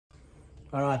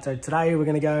All right, so today we're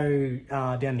going to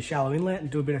go down to Shallow Inlet and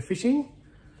do a bit of fishing.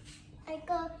 We've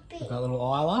got little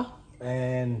Isla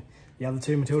and the other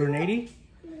two, Matilda and Edie.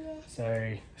 Yeah.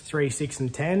 So 3, 6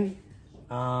 and 10.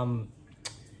 I'm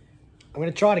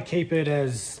going to try to keep it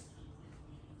as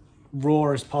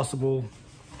raw as possible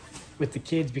with the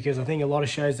kids, because I think a lot of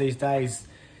shows these days,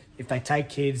 if they take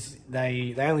kids,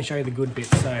 they only show you the good bits.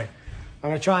 So I'm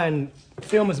going to try and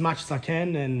film as much as I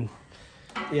can and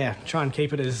yeah, try and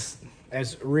keep it as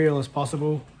real as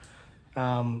possible.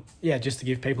 Yeah, just to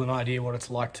give people an idea what it's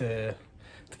like to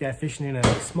go fishing in a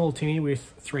small tinny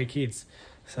with 3 kids.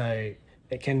 So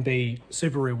it can be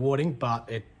super rewarding, but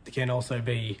it can also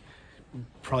be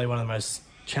probably one of the most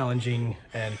challenging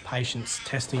and patience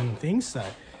testing things. So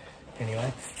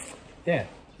anyway, yeah,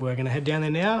 we're going to head down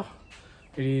there now.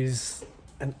 It is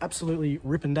an absolutely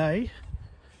ripping day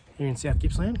here in South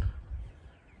Gippsland.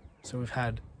 So we've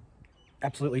had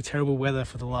absolutely terrible weather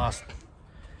for the last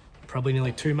probably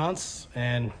nearly 2 months,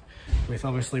 and with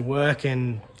obviously work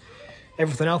and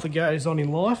everything else that goes on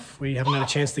in life, we haven't had a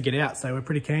chance to get out, so we're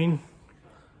pretty keen.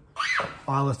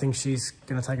 Isla thinks she's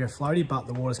going to take her floaty, but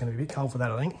the water's going to be a bit cold for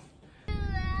that, I think.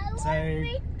 So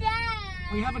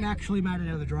we haven't actually made it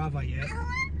out of the driveway yet,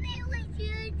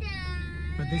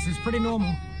 but this is pretty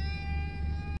normal.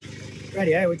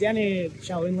 Rightio, we're down here at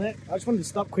Shallow Inlet. I just wanted to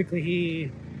stop quickly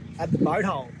here at the boat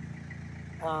hole.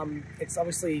 It's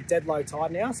obviously dead low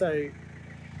tide now, so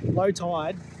low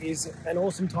tide is an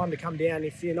awesome time to come down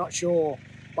if you're not sure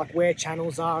like where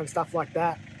channels are and stuff like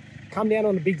that. Come down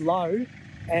on the big low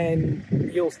and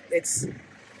it's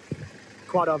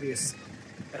quite obvious.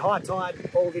 At high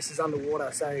tide, all of this is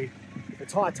underwater, so if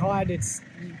it's high tide, it's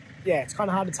kind of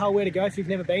hard to tell where to go if you've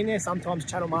never been there. Sometimes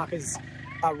channel markers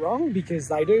are wrong because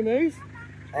they do move,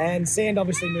 and sand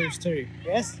obviously moves too.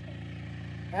 Yes?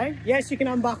 Okay? Yes, you can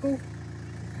unbuckle.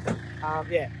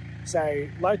 Yeah, so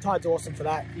low tide's awesome for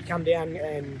that. You come down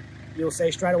and you'll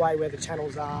see straight away where the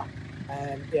channels are,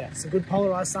 and yeah, some good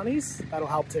polarised sunnies, that'll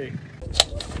help too.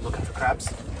 Looking for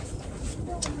crabs.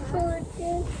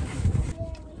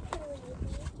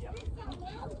 Yep.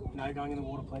 No going in the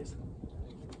water, please.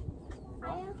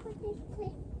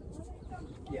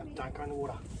 Yeah, don't go in the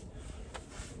water.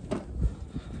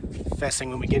 First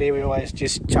thing when we get here, we always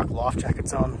just chuck life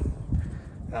jackets on.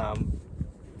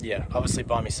 Yeah, obviously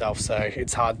by myself, so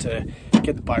it's hard to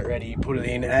get the boat ready, put it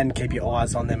in, and keep your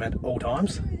eyes on them at all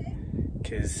times.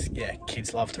 Because, yeah,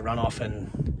 kids love to run off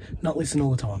and not listen all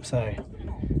the time. So,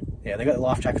 yeah, they've got the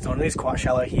life jackets on. It is quite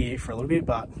shallow here for a little bit,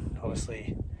 but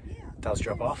obviously it does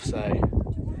drop off. So,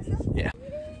 yeah,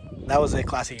 that was a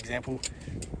classic example.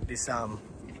 This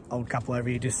old couple over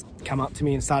here just come up to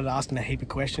me and started asking a heap of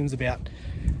questions about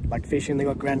like fishing. They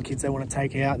got grandkids they want to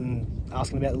take out and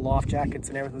asking about the life jackets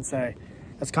and everything. So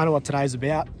that's kind of what today's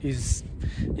about. Is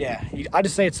yeah, I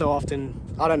just see it so often.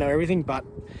 I don't know everything, but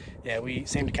yeah, we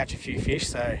seem to catch a few fish,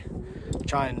 so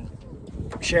try and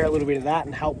share a little bit of that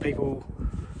and help people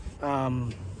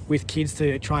with kids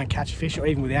to try and catch fish, or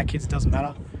even without kids, it doesn't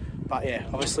matter. But yeah,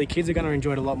 obviously kids are going to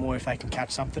enjoy it a lot more if they can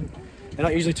catch something. They're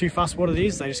not usually too fussed what it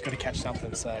is, they just got to catch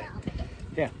something. So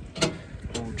yeah,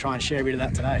 we'll try and share a bit of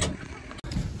that today.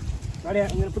 Right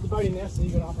out, I'm going to put the boat in now, so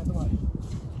you've got to hop out the way.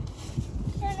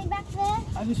 Turning back there?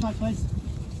 Over this way, please.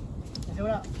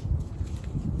 Matilda.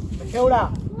 Matilda.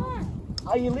 What?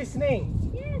 Are you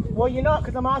listening? Yeah. Well, you're not,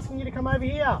 because I'm asking you to come over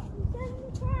here.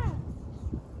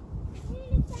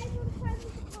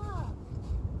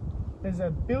 There's a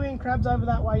billion crabs over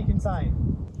that way, you can say.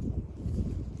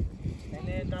 And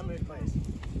then don't move, please.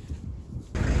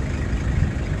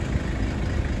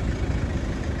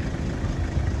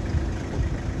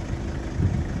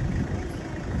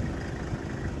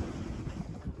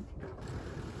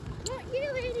 Not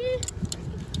you, lady.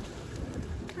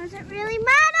 Does it really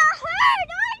matter who?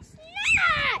 Don't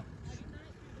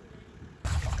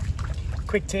snatch!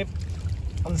 Quick tip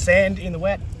on the sand in the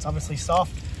wet, it's obviously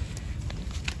soft.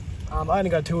 I only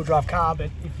got a 2-wheel drive car, but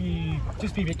if you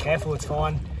just be a bit careful, it's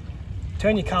fine.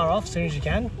 Turn your car off as soon as you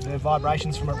can. The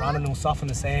vibrations from it running will soften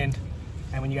the sand,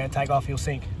 and when you go to take off, you'll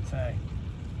sink. So,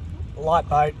 light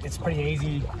boat, it's pretty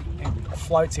easy. It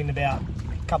floats in about a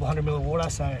couple 100 mil of water,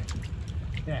 so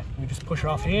yeah, we just push her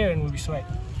off here and we'll be sweet.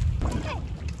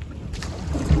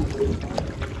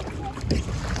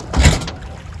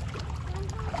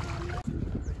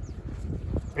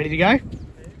 Ready to go?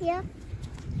 Yeah.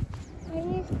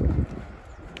 I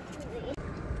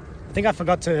think I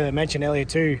forgot to mention earlier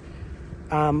too,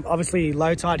 obviously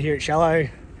low tide here at Shallow,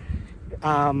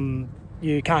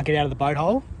 you can't get out of the boat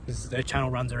hole because the channel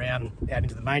runs around out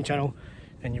into the main channel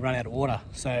and you run out of water.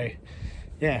 So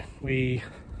yeah, we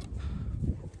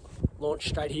launched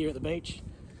straight here at the beach,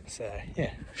 So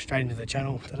yeah, straight into the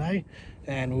channel today,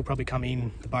 and we'll probably come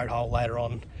in the boat hole later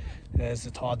on as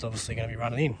the tide's obviously going to be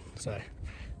running in. So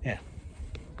yeah.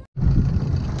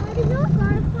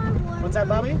 What's that,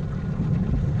 Bubby?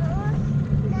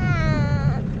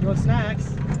 You want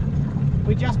snacks?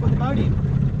 We just put the boat in.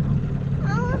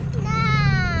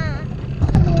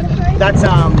 That's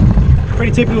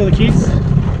pretty typical of the kids. You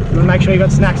want to make sure you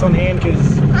got snacks on hand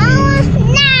because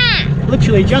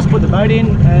literally just put the boat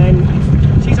in and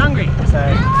she's hungry. So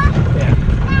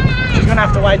yeah, she's gonna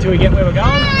have to wait till we get where we're going,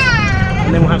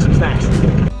 and then we'll have some snacks.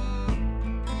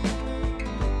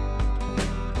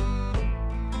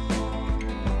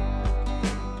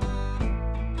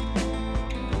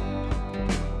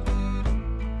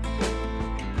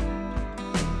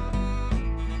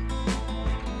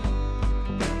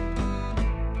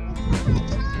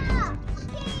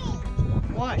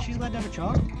 Why? She's allowed to have a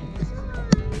chop.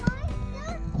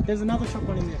 There's another chop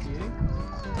one in there for you.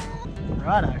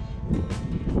 Righto.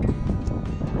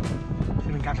 She's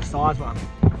gonna catch a size one.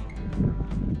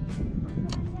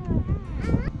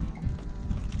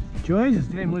 Jesus,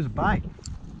 didn't even lose a bait.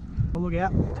 Oh, look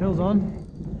out, tail's on.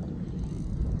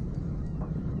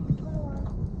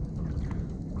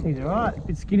 He's alright, a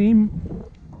bit skinny.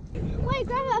 Wait,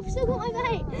 grab it, I've still got my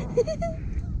bait.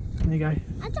 There you go.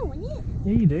 I don't want it.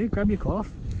 Yeah, you do. Grab your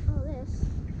cloth. Oh, this.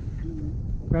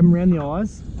 Grab them around the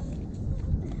eyes.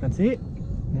 That's it.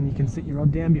 Then you can sit your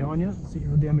rod down behind you. Sit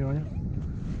your rod down behind you.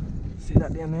 Sit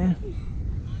that down there.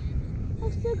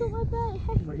 I've still got my bait.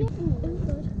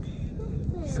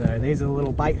 So these are the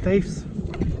little bait thieves.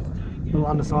 Little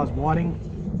undersized whiting.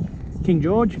 King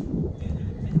George.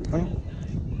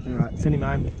 Alright, send him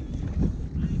home.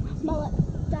 Mullet,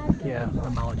 Dad. Yeah, a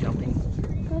mullet jumping.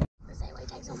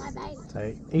 My bait.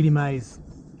 So Edie May's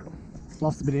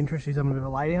lost a bit of interest. She's having a bit of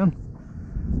a lay down.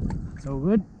 It's all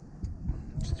good.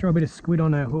 Just throw a bit of squid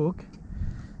on her hook.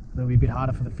 It'll be a bit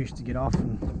harder for the fish to get off,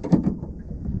 and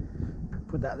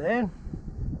put that there.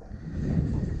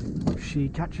 If she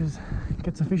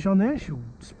gets a fish on there, she'll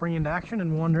spring into action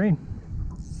and wander in.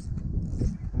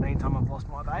 In the meantime, I've lost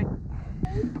my bait.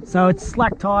 So it's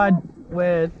slack tide.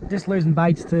 We're just losing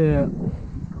baits to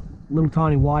little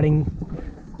tiny whiting.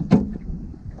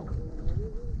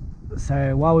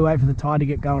 So while we wait for the tide to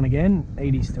get going again,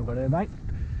 Edie's still got her bait.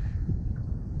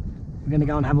 We're going to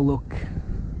go and have a look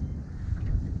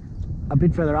a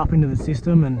bit further up into the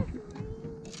system and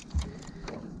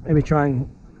maybe try and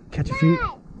catch a few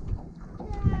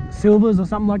silvers or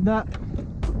something like that.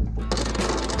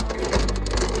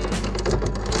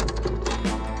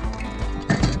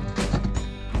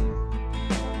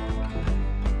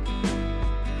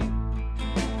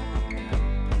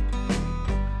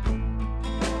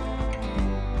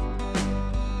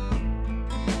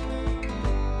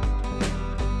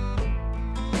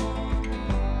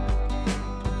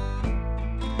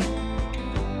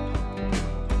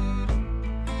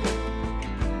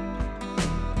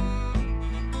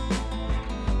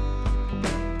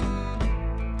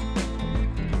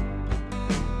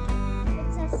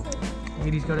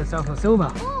 Edie's got herself a silver.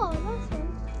 Oh,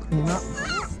 nice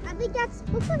one. I think that's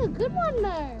looks like a good one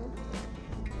though.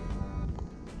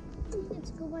 It's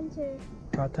a good one too.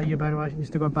 Right, take your bait away. You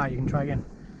still got bait, you can try again.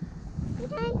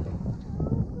 Okay.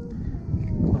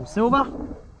 Little silver.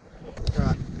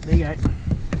 Alright, there you go.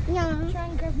 Yeah. Try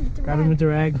and grab him with the Grab rag. him with the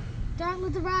rag. Don't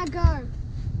let the rag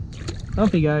go.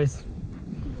 Off he goes.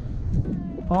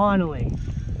 Finally.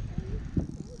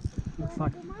 Looks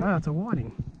like, oh, it's a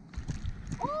whiting.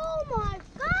 Oh my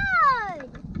god!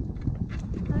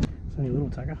 It's only a little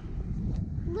tucker.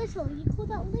 Little? You call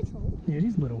that little? Yeah, it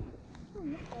is little.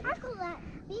 I call that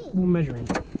big. We'll measure him.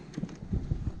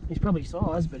 He's probably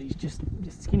size, but he's just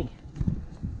skinny.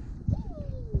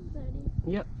 30.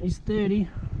 Yep, he's 30.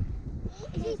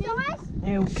 Is he size?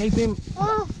 Yeah, we'll keep him.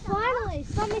 Oh, finally!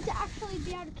 Something to actually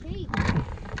be able to keep.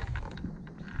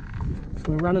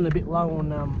 So we're running a bit low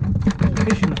on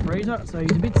fish in the freezer, so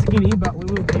he's a bit skinny, but we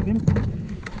will keep him.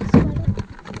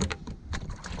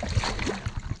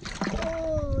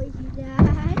 Oh,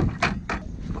 Dad.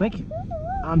 Quick,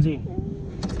 arms in.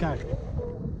 Let's go.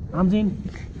 Arms in.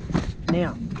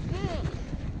 Now.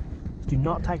 Do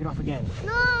not take it off again.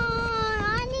 No,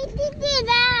 I need to do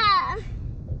that.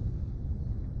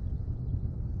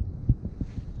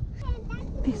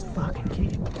 This fucking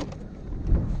kid.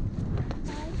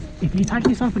 If you take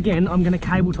this off again, I'm going to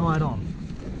cable tie it on.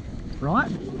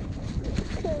 Right?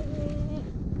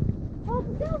 Oh,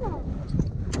 silver.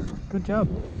 Good job.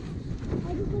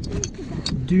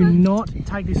 Do not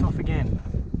take this off again.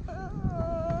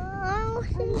 I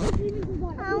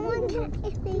want to catch a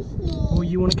fishy. Well,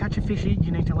 you want to catch a fishy,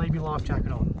 you need to leave your life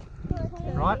jacket on.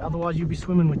 right? Otherwise you'll be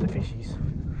swimming with the fishies.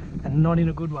 And not in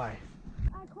a good way.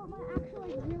 I caught my actual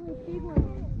like, really big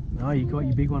one. No, you got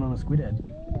your big one on a squid head.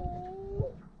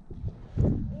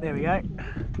 There we go.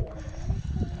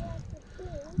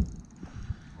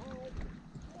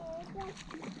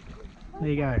 There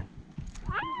you go.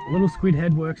 A little squid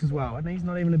head works as well, and he's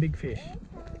not even a big fish.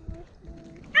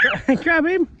 Grab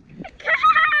him!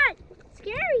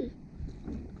 Scary!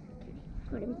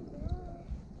 Got him.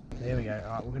 There we go.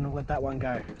 Alright, we're going to let that one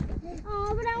go.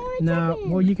 Oh, but I want to No, check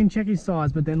him. well you can check his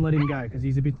size, but then let him go, because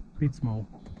he's a bit small.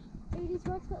 Dude, his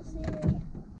rock's got seaweed.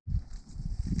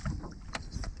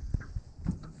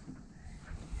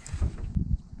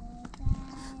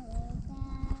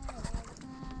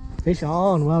 Fish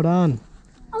on, well done.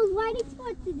 I was waiting for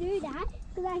it to do that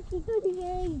because I think it was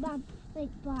getting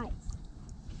like bites.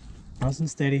 Nice and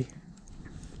steady.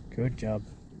 Good job.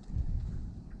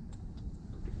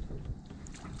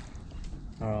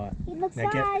 Alright, He looks now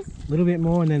get nice. a little bit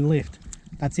more and then lift.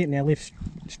 That's it, now lift.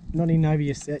 Not in over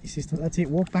your system. That's it,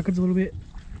 walk backwards a little bit.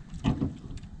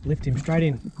 Lift him straight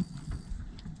in.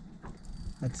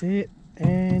 That's it,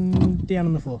 and down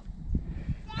on the floor.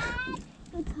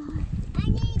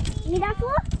 You need that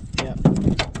for? Yeah.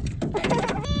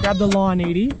 Grab the line,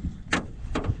 Edie,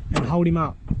 and hold him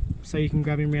up so you can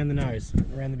grab him around the nose,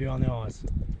 around the behind the eyes.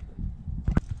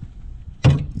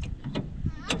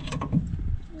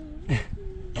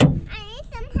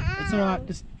 It's alright,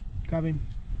 just grab him.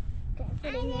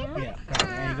 Put it now. Yeah, grab him.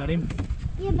 There, you got him?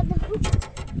 Yeah, but the hook.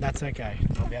 That's okay.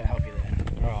 I'll be able to help you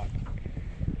there. Alright.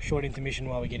 Short intermission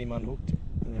while we get him unhooked,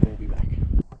 and then we'll be back.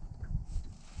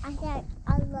 I said,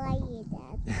 I love you,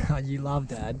 Dad. You love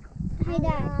Dad. Hey,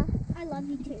 Dad. I love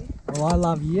you too. Well, I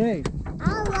love you.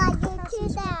 I love you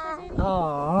too, Dad.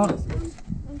 Aww.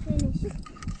 I'm finished.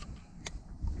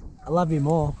 I love you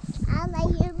more. I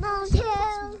love you more too.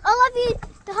 I love you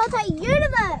the whole entire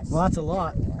universe. Well, that's a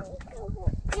lot.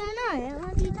 Yeah, I know. I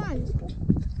love you tons.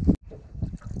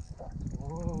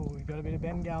 Oh, we've got a bit of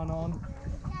bend going on.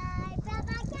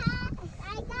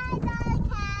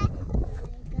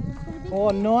 Oh,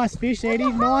 nice fish,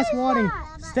 Edie. Nice whiting.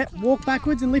 Walk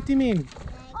backwards and lift him in.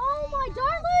 Oh my, don't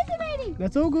lose him, Eddie.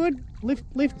 That's all good. Lift,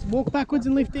 walk backwards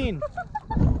and lift in.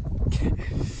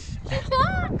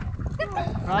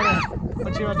 Right,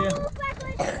 what's your idea?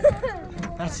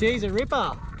 That's it, he's a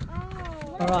ripper.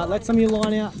 Alright, let some of your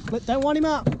line out. Don't wind him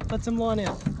up. Let some line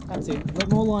out. That's it. Let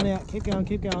more line out. Keep going,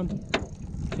 keep going.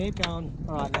 Keep going.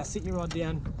 Alright, now sit your rod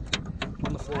down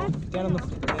on the floor. Down on the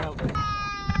floor.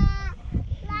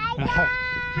 Now.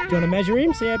 Do you want to measure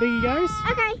him? See how big he goes?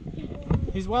 Okay.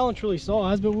 He's well and truly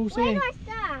sized, but we'll see. Where do I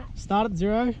start? Start at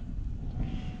 0.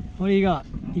 What do you got?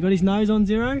 You got his nose on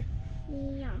 0?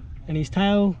 Yeah. And his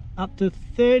tail up to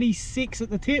 36 at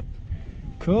the tip.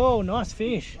 Cool, nice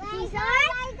fish. He's on?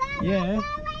 Yeah.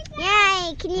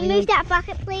 Yay! Can you move that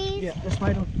bucket, please? Yeah, just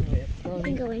wait on. Yeah, throw You it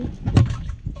can in. go in.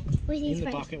 Where's his In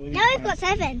the face? bucket with No, his we've got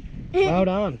face. 7. Well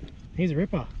done. He's a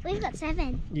ripper. We've got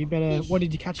 7. You better. Fish. What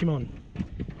did you catch him on?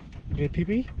 You did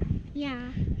pippy? Yeah.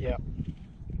 Yeah.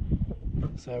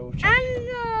 So we'll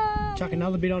And chuck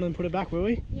another bit on and put it back, will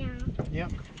we? yeah.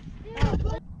 Yep.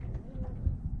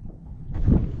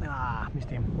 Ah, missed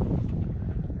him.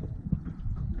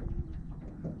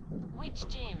 Which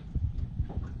gym?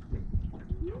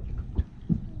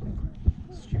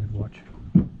 Stupid watch.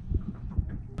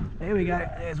 There we go.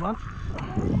 There's one.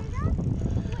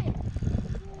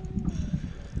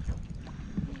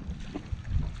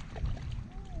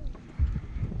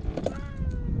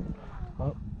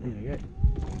 Oh, there we go.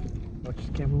 Watch,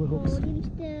 careful with hooks. Hold him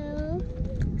still.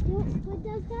 What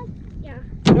does that? Yeah.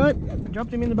 Good.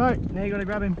 Dropped him in the boat. Now you got to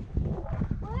grab him.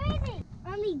 Where is it?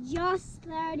 Only just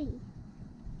 30.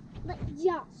 Like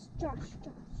just.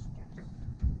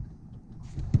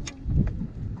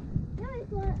 No, it's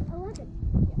got 11.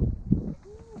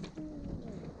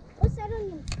 What's that on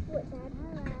your foot, Dad?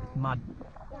 Mud.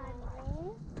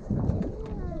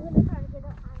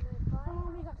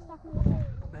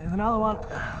 There's another one. See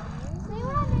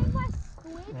what I mean by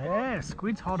squid? Yeah,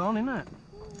 squid's hot on, isn't it?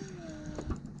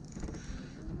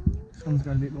 This one's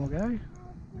got a bit more go.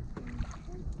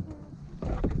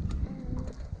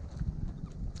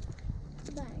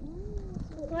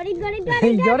 Got him.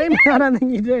 You got him? I don't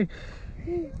think you do.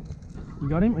 You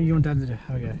got him? Or you want Dad to do?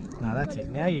 Okay. No, that's it.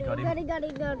 Now you got him. Got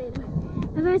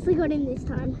him. I've actually got him this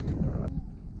time.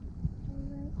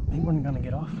 He wasn't going to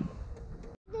get off.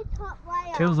 The top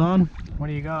layer. Till's on. What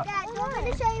do you got? Dad, do you want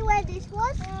me to show you where this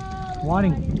was?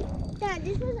 Whiting. Dad,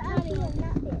 this was actually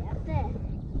up there.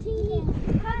 Teeny.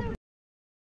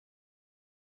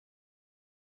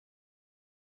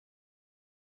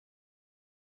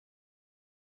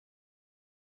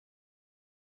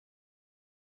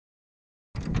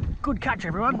 Good catch,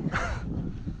 everyone.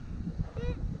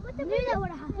 I knew that would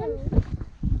have happened.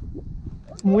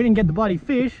 We didn't get the bloody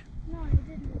fish. No, I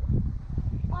didn't.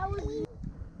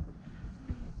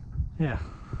 Yeah.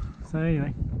 So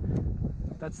anyway,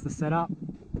 that's the setup.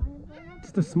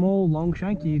 Just a small long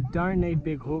shank. You don't need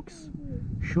big hooks.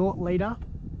 Short leader,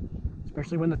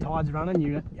 especially when the tide's running.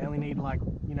 You only need like,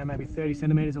 you know, maybe 30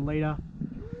 centimeters a leader.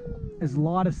 As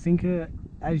light a sinker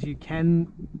as you can,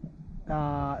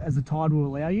 as the tide will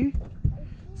allow you.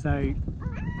 So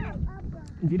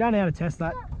if you don't know how to test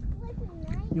that,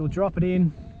 you'll drop it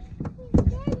in.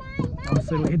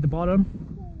 Obviously it'll hit the bottom.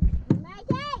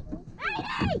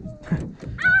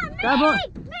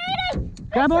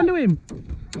 Grab onto him.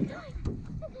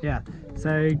 Yeah,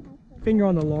 so finger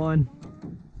on the line,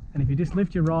 and if you just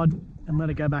lift your rod and let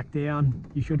it go back down,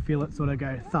 you should feel it sort of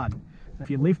go thud. If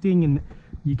you're lifting and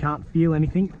you can't feel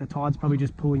anything, the tide's probably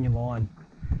just pulling your line.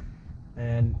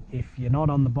 And if you're not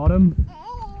on the bottom,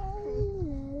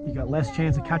 you got less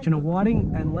chance of catching a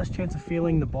whiting and less chance of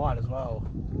feeling the bite as well.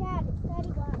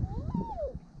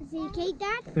 Is he a keep,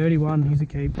 Dad? 31, he's a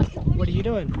keep. What are you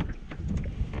doing?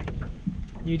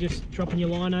 You just dropping your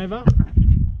line over?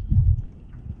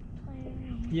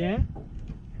 Yeah?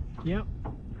 Yep.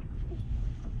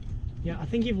 Yeah, I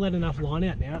think you've let enough line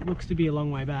out now. It looks to be a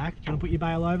long way back. Do you want to put your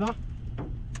bail over? Why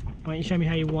don't you show me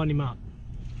how you wind him up?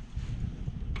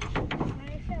 Dad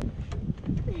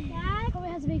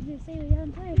probably has a big fish here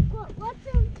again too. What's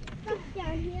some stuff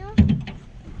down here?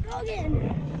 Go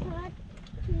again.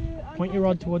 Point your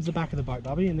rod towards the back of the boat,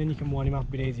 Bubby, and then you can wind him up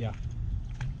a bit easier.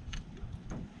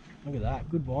 Look at that,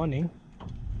 good winding.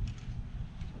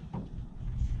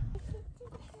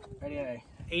 Radio.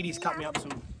 Edie's cut me up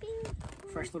some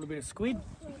fresh little bit of squid.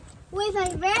 With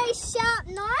a very sharp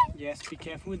knife? Yes, be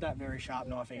careful with that very sharp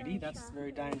knife, Edie. That's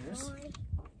very dangerous.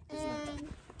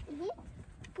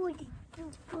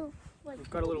 We've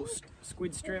got a little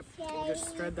squid strip. We'll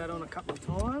just thread that on a couple of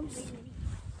times.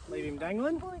 Leave him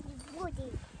dangling. And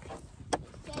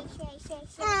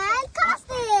cast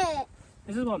it!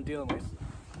 This is what I'm dealing with.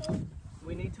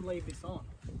 We need to leave this on.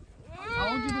 I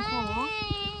told you before.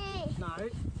 No,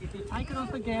 if you take it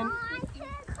off again.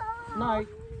 No, it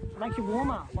makes you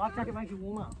warmer. Life jacket makes you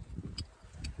warmer.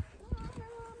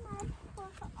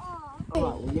 Alright,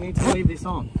 well you need to leave this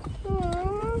on.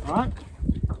 Alright?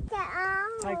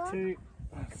 Take two.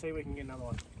 Let's see if we can get another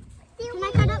one. Can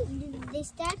I cut up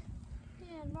this, Dad?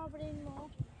 Yeah, and rub it in more.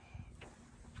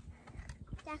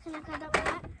 Dad, can I cut up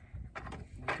that?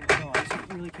 Oh, just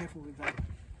be really careful with that.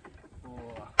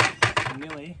 Oh,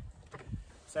 nearly.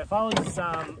 So if I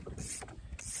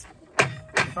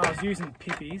was using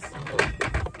pippies,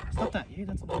 stop that, you,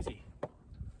 that's noisy.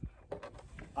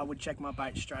 I would check my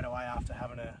bait straight away after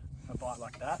having a bite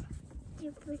like that.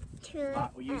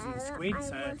 But we're using the squid,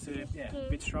 so it's a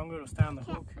bit stronger, it'll stay on the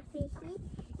hook.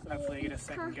 Hopefully you get a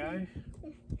second go.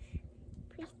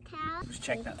 Just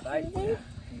check that bait. You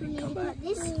can come back.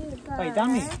 Oh, you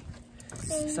done me?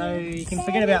 So you can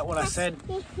forget about what I said,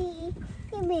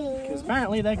 because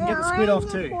apparently they can get the squid off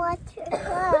too.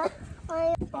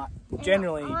 But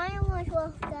generally,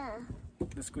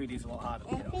 the squid is a lot harder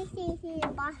to get off.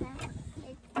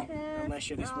 Unless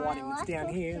you're this whiting that's down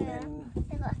here, then...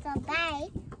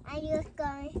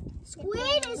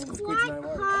 Squid is quite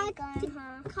hard to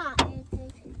cut.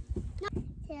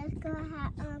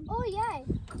 Oh yeah.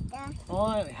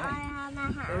 Oh, hey.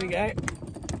 There we go.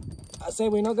 I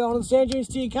said we're not going to the sand dunes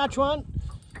till you catch one.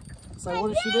 So what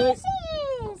does she do?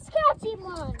 Catch him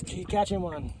one. She's catching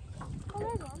one. I'm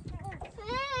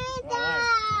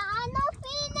not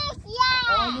finished yet.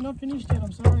 Oh, you're not finished yet,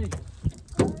 I'm sorry.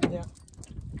 Yeah.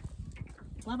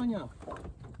 Slap on you.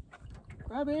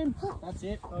 Grab him. That's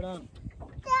it, well done.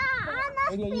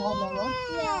 Eddie, are you holding that rod?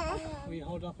 Yeah. Will you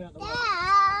hold up out the rod?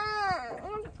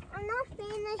 I'm not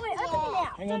finished Wait, yet. open it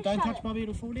out. Hang on, don't touch Bubby,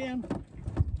 it'll fall down.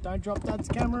 Don't drop Dad's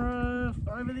camera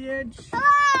over the edge.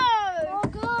 Oh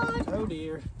God. Oh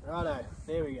dear. Righto,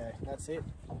 there we go, that's it.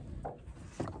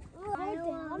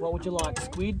 What would you like,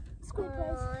 squid? Squid,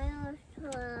 please.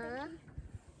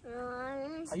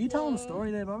 Are you telling a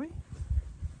story there, Bobby?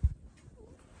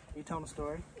 Are you telling a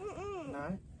story?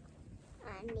 No?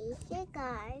 I need to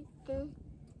go to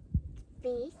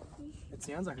space. It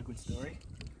sounds like a good story.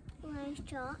 One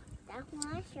shot. That's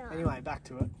one shot. Anyway, back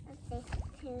to it.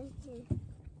 Okay.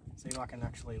 See if I can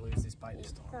actually lose this bait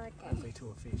this time. Hopefully to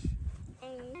a fish.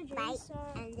 And bite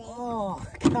and then Oh,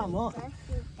 come on.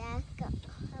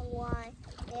 one.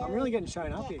 I'm really getting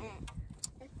shown up here.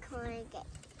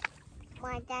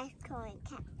 My dad's calling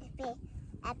cat the fish.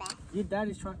 Your dad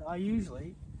is trying. I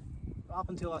usually, up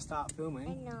until I start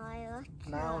filming,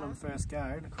 nail them first go.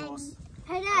 And of course,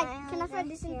 Hey Dad, can Can I throw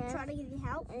this in and try to give you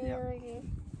help? Yeah.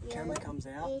 Camera comes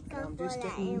out, and I'm just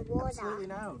getting absolutely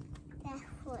nailed.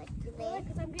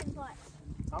 Because I'm getting bites.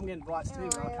 I'm getting bites too,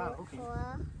 but I can't hook him.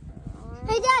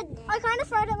 Hey Dad, I kind of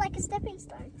throwed it like a stepping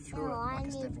stone. Threw it like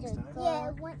a stepping stone. Yeah,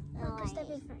 it went like a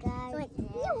stepping stone. It went,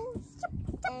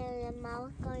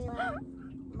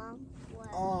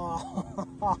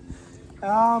 Oh,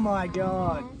 oh my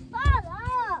God.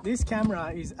 This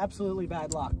camera is absolutely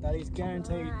bad luck. That is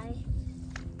guaranteed.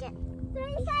 So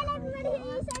you said everybody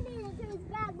here said it was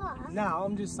bad luck? No,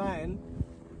 I'm just saying.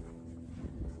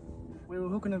 We were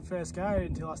hooking them first go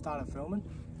until I started filming.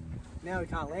 Now we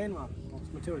can't land one. Well,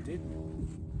 Matilda did.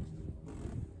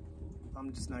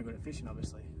 I'm just no good at fishing,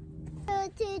 obviously. You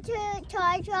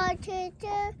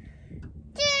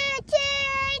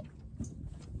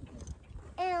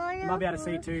might be able to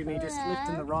see too me just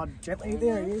lifting the rod gently.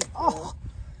 There he is. Oh!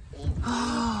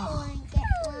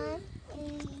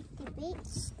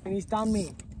 And he's done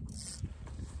me.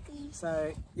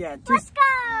 So yeah, just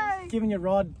giving your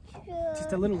rod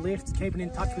just a little lift, keeping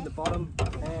in touch with the bottom,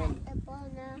 and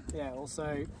yeah,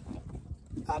 also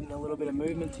adding a little bit of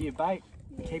movement to your bait,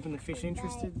 keeping the fish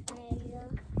interested.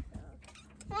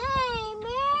 Hey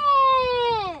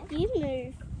man! You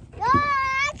move. No,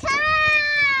 I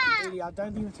can't! Edie, I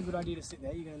don't think it's a good idea to sit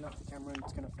there. You're going to knock the camera and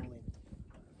it's going to fall in.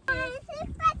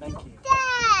 Thank you.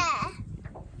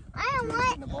 I don't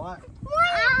like. Why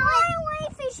Why are we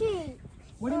fishing?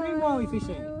 What do you mean, why are we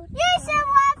fishing? You said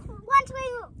once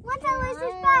I lose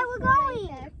this bite, we're going.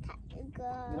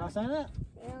 Did I say that?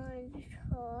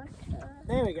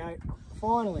 There we go.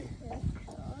 Finally.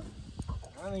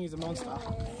 I don't think he's a monster.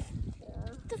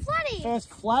 The flatty. First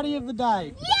flatty of the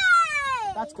day.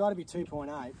 Yay! That's got to be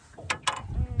 2.8.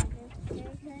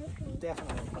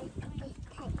 Definitely.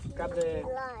 Grab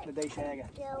the de-shagger.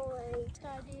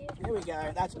 There we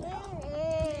go. That's better.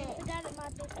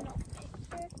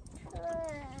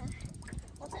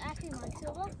 What's it acting like,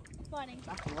 Silver? Whiting. It's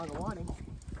acting like a whiting.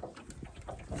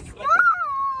 No!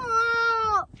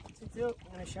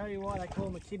 I'm going to show you why they call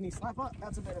them a kidney slapper.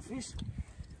 That's a better fish.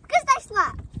 Because they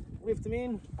slap. Lift them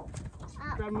in,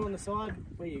 grab them on the side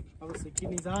where your obviously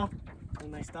kidneys are,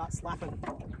 and they start slapping.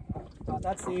 But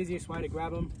that's the easiest way to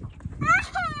grab them.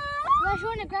 We're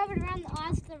trying to grab it around the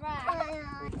eyes of the rat.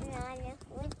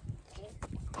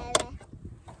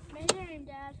 Measure him,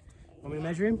 Dad. Want me to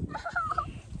measure him?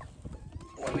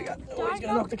 What do we got? Oh, he's going to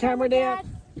knock the camera down.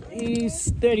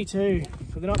 He's 32.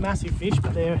 So they're not massive fish,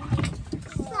 but they're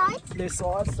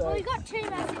size. So. Well, we got two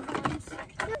massive ones.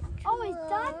 Oh, he's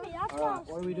done me. Alright,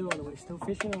 what are we doing? Are we still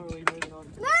fishing or are we moving on?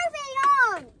 Moving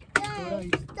on!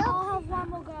 I'll have one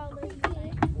more go, Lucy.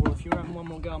 Well, if you're having one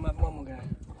more go, I'm having one more go.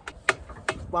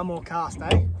 One more cast,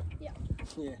 eh? Yeah.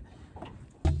 Yeah.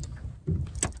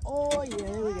 Oh, yeah,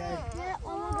 there we go. Yeah,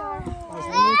 one more go. I was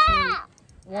literally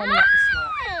winding up the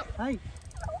snap. Hey,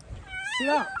 sit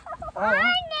up.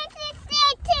 Alright.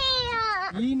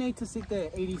 You need to sit there.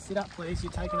 Edie, sit up, please.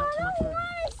 You're taking up too much room.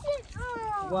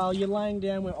 Well, you're laying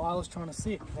down where Isla's trying to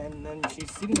sit, and then she's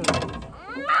sitting on it.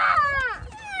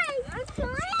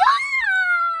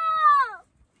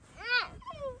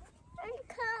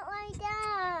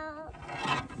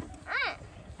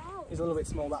 He's a little bit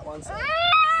small, that one. So.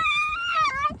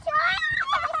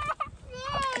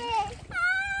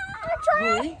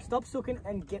 Hey, stop sooking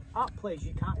and get up, please.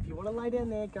 You can't. If you want to lay down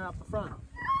there, go up the front.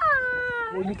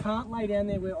 Well, you can't lay down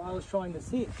there where Isla's trying to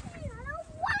sit.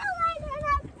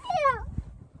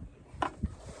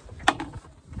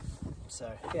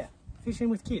 So, yeah, fishing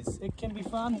with kids. It can be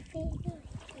fun.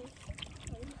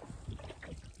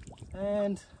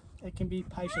 And it can be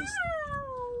patience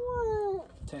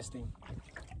testing.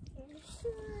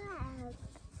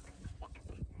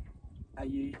 Are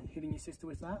you hitting your sister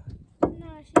with that?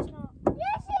 No, she's not.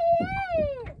 Yes, she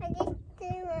is! I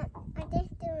just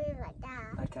do it like that.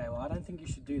 Okay, well, I don't think you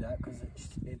should do that because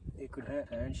it could hurt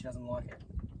her and she doesn't like it.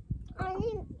 I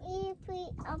didn't even put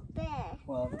it up there.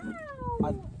 Well,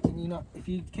 can you not? If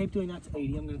you keep doing that to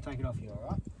Edie, I'm going to take it off you,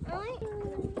 alright?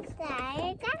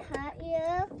 Did that hurt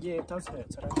you? Yeah, it does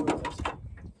hurt, so don't do it, please.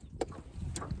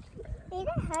 Did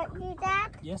that hurt you,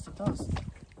 Dad? Yes, it does.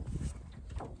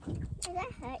 Did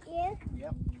that hurt you?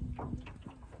 Yep.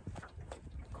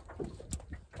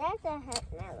 That doesn't hurt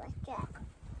me like that.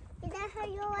 Did that hurt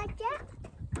you like that?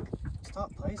 Stop,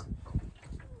 please.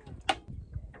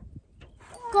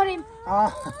 Got him.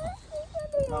 Ah,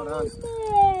 well done.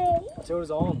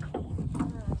 Matilda's on.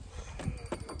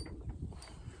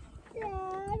 Dad, I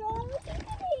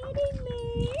hitting me.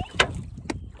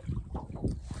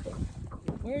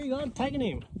 Where are you going? Taking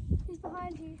him. He's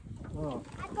behind you. Oh.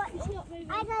 I got you.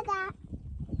 I got that.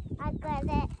 I got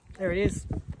it. There it is.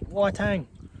 White tang.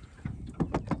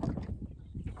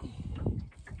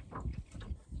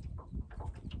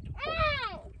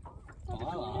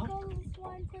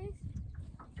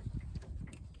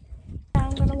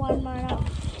 one right up.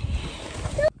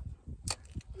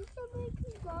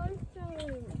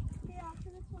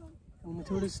 Well,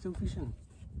 Matilda's still fishing.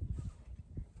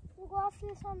 We'll go after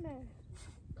this one though.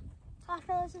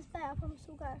 After this is better, I promise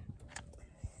we'll go.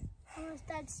 Unless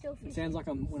Dad's still fishing. It sounds like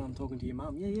when I'm talking to your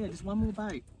mum. Yeah, just one more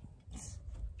bait.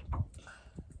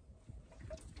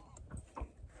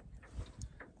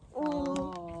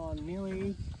 Oh,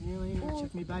 nearly.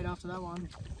 Check me bait after that one.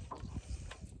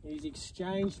 He's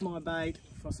exchanged my bait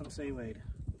for some seaweed.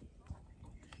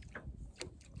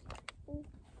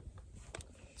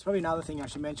 It's probably another thing I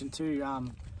should mention too,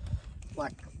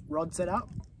 like rod setup.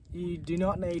 You do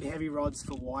not need heavy rods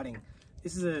for whiting.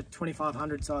 This is a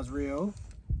 2500 size reel,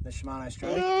 the Shimano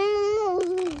Stroke.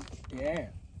 Yeah.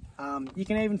 You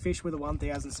can even fish with a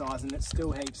 1000 size and it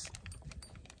still heaps.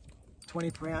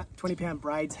 20 pound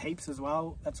braids heaps as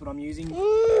well. That's what I'm using.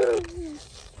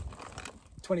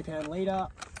 20 pound leader.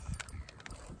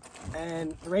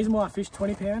 And the reason why I fish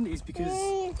 20 pound is because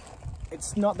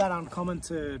it's not that uncommon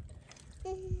to,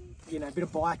 you know, a bit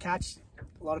of bycatch.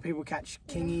 A lot of people catch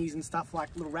kingies and stuff like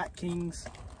little rat kings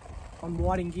on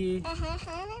whiting gear.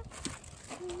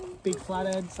 Big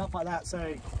flathead, stuff like that.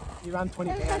 So you run 20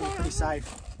 pound, you're pretty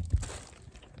safe.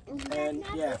 And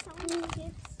yeah,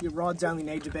 your rods only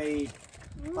need to be,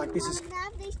 like this is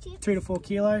 2 to 4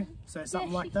 kilo, so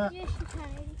something like that. Yes, you can.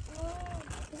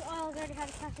 Because I already had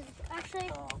a packet of, actually,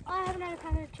 I haven't had a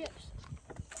packet of chips.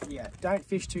 Yeah, don't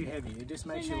fish too heavy, it just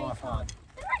makes your life hard.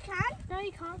 No, I can. No,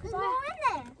 you can't. There's more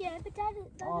in there. Yeah, but Dad...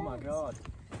 Oh my God.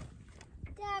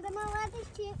 Dad, am I allowed these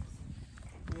chips?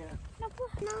 Yeah. No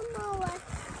more.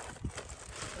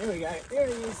 Here we go, there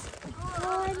he is.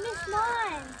 Oh, I missed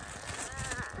mine.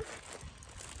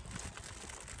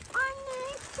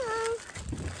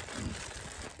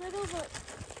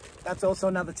 That's also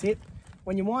another tip.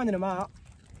 When you're winding them up,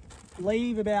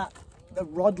 leave about the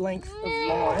rod length of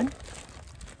line,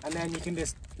 and then you can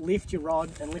just lift your rod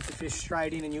and lift the fish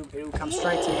straight in and it'll come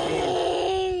straight to your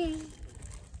hand.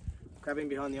 Grab him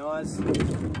behind the eyes.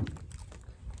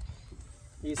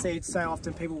 You see it's so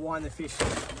often people wind the fish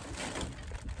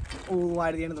all the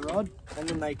way to the end of the rod and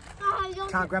then they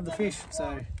can't grab the fish.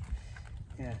 So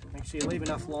yeah, make sure you leave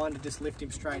enough line to just lift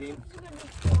him straight in.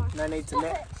 No need to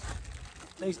net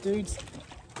these dudes.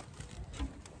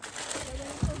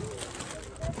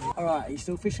 Alright, are you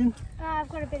still fishing? I've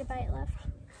got a bit of bait left.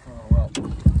 Oh well,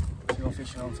 you're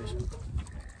fishing, I'm fishing.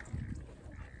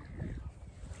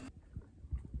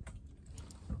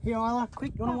 Here Isla,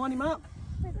 quick, you want to wind him up?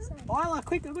 Isla,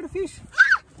 quick, I've got a fish.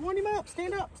 Wind him up,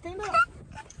 stand up, stand up.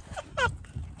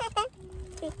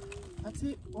 That's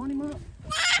it, wind him up.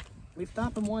 Lift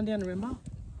up and wind down, remember?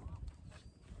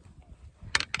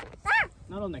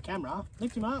 Not on the camera.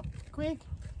 Lift him up, quick.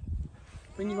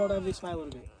 Bring your rod over this way a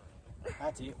little bit.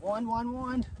 That's it. Wind, wind,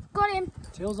 wind. Got him.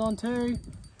 Tail's on too.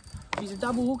 Use a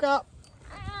double hook up.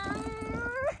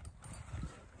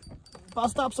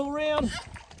 Bust ups all round.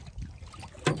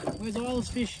 Where's Isla's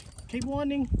fish? Keep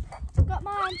winding. Got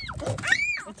mine.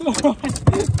 That's alright.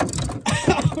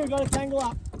 We've got to tangle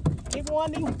up. Keep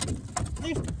winding.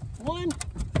 Lift. Wind.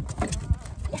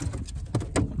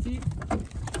 That's it.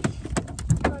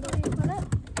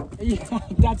 Yeah,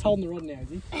 Dad's holding the rod now, is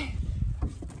he?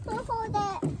 I'll hold it.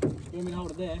 You want me to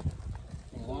hold it there?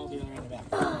 Yeah, I'll do it around the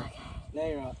back. Now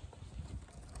you're right.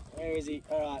 Where is he?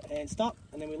 Alright, and stop.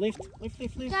 And then we lift. Lift,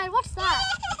 lift, lift. Dad, what's that?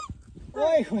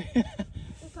 Wait. Dad,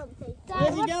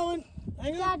 Where's he going?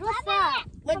 Hang on. Dad, what's that?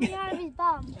 Coming out of his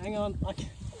bum. Hang on.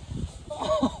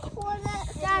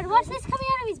 Dad, what's this coming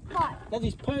out of his butt? That's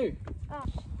his poo. Oh.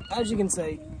 As you can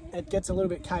see, it gets a little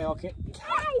bit chaotic.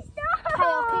 Hey, stop!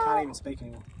 I can't even speak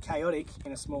anymore. Chaotic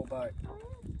in a small boat.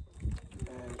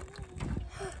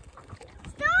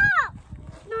 Stop!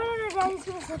 No, Dad, he's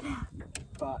going to slip out.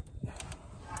 But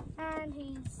And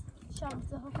he's shoved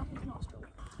the hook up his nostril.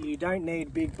 you don't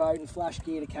need big boat and flash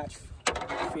gear to catch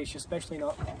fish, especially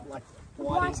not like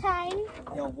whiting. Whiting.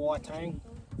 The old whiting.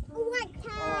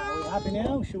 Whiting. Are we happy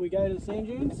now? Should we go to the sand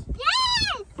dunes?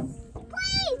 Yes!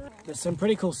 Please! There's some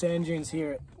pretty cool sand dunes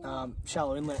here at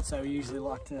Shallow Inlet, so we usually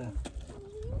like to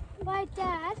Wait,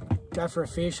 Dad. go for a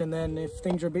fish, and then if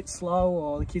things are a bit slow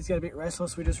or the kids get a bit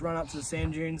restless, we just run up to the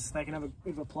sand dunes. They can have a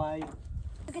bit of a play.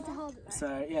 I get to hold it.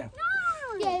 So yeah,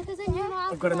 Yeah, because then you know.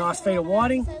 we've got a nice feed of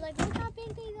whiting. So like, look how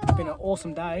big these are. It's been an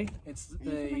awesome day. It's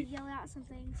You the can yell out some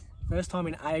things. first time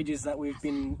in ages that we've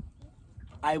been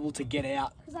able to get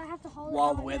out Because I have to hold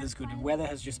while it. the weather's good. The weather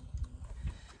has just,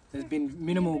 there's been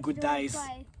minimal good days,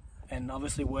 and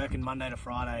obviously working Monday to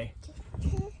Friday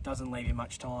doesn't leave you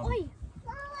much time, Oi.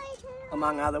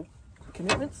 among other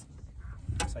commitments.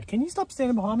 So can you stop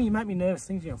standing behind me? You make me nervous.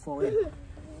 Things are going to fall in.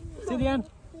 Sit down.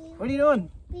 What are you doing?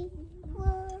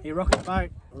 You rock the boat.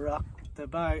 Rock the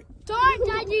boat. Don't,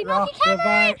 Dad, you knock Rock your the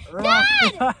camera! boat. Rock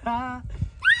Dad! the boat. Dad,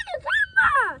 your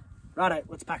camera! Righto,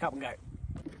 let's pack up and go.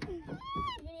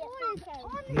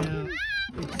 Now,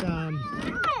 it's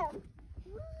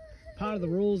part of the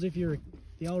rules if you're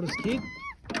the oldest kid.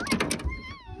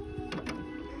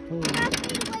 Pull.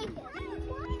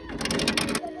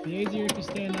 Be easier if you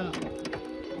stand up.